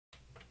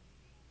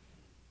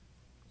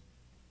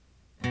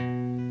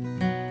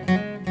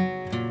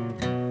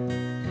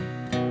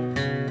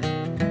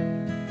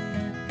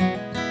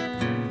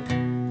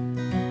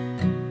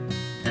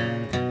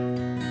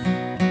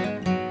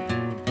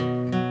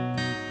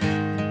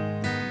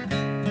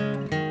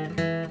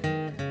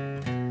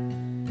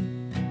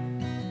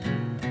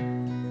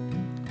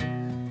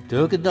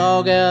Took a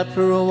dog out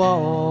for a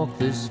walk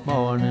this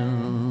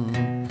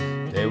morning.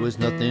 There was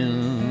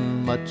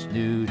nothing much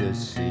new to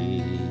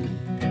see.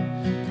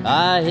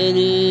 I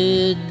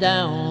headed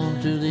down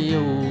to the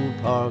old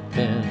park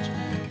bench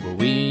where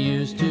we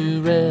used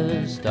to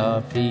rest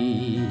our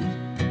feet.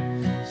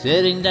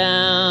 Sitting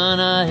down,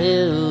 I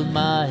held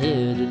my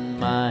head in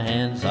my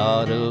hands,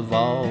 thought of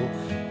all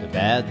the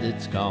bad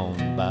that's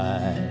gone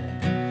by.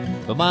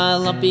 But my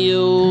lumpy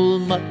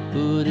old mutt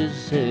put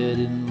his head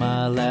in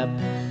my lap,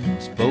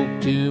 spoke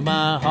to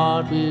my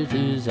heart with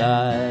his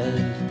eyes.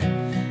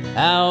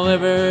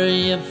 However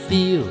you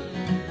feel,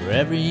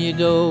 wherever you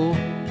go,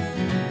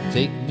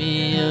 take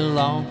me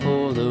along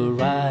for the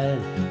ride,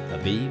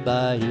 I'll be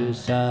by your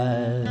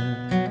side.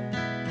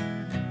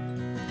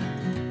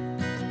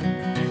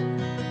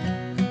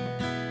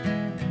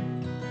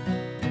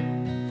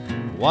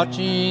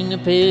 Watching a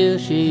pale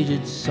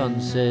shaded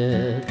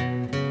sunset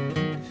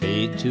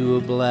fade to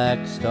a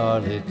black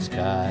starlit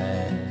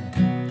sky.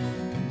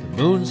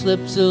 The moon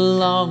slips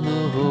along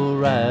the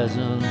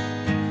horizon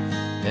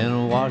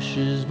and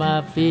washes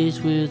my face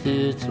with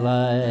its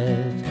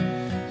light.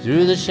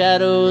 Through the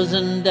shadows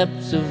and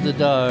depths of the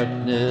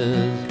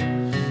darkness,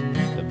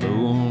 the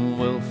moon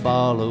will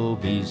follow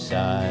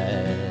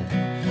beside.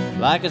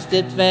 Like a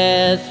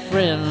steadfast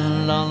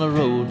friend on the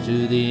road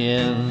to the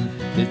end,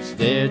 it's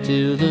there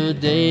till the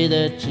day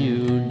that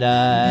you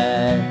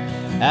die.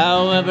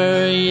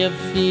 However you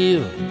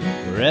feel,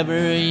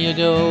 wherever you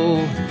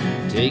go,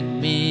 take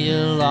me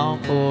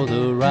along for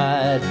the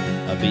ride,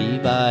 I'll be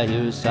by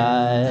your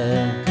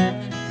side.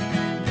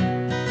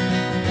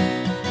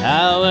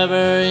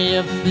 However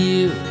you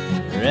feel,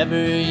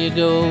 wherever you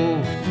go,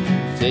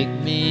 take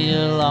me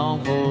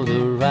along for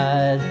the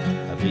ride,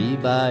 I'll be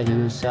by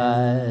your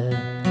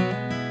side.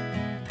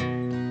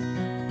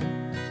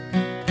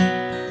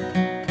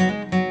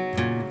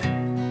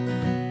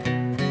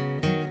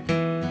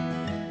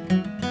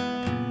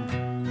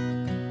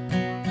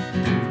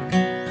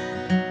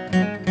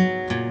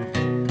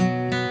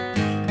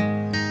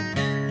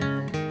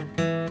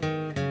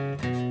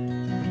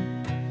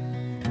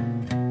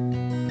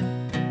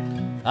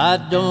 I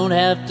don't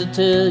have to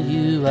tell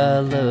you I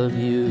love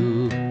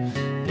you,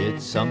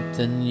 it's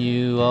something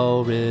you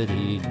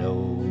already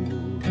know.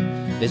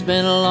 It's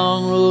been a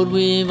long road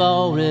we've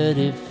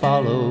already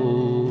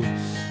followed,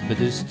 but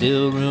there's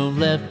still room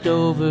left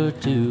over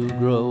to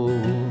grow.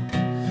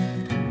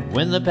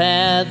 When the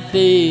path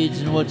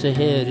fades and what's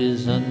ahead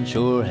is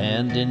unsure,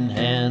 hand in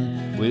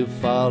hand we'll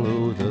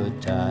follow the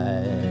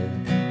tide,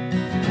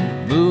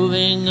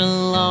 moving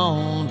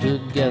along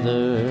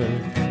together,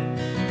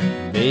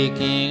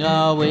 making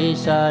our way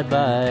side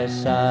by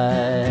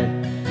side.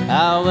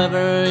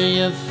 However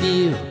you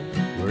feel,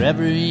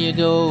 wherever you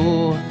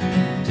go,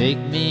 take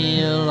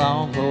me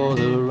along for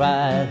the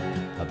ride,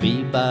 I'll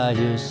be by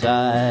your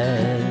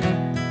side.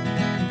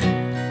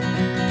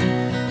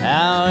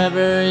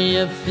 However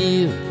you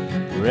feel,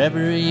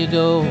 wherever you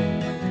go,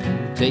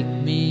 take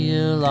me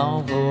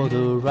along for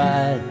the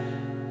ride,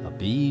 I'll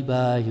be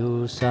by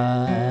your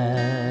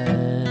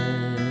side.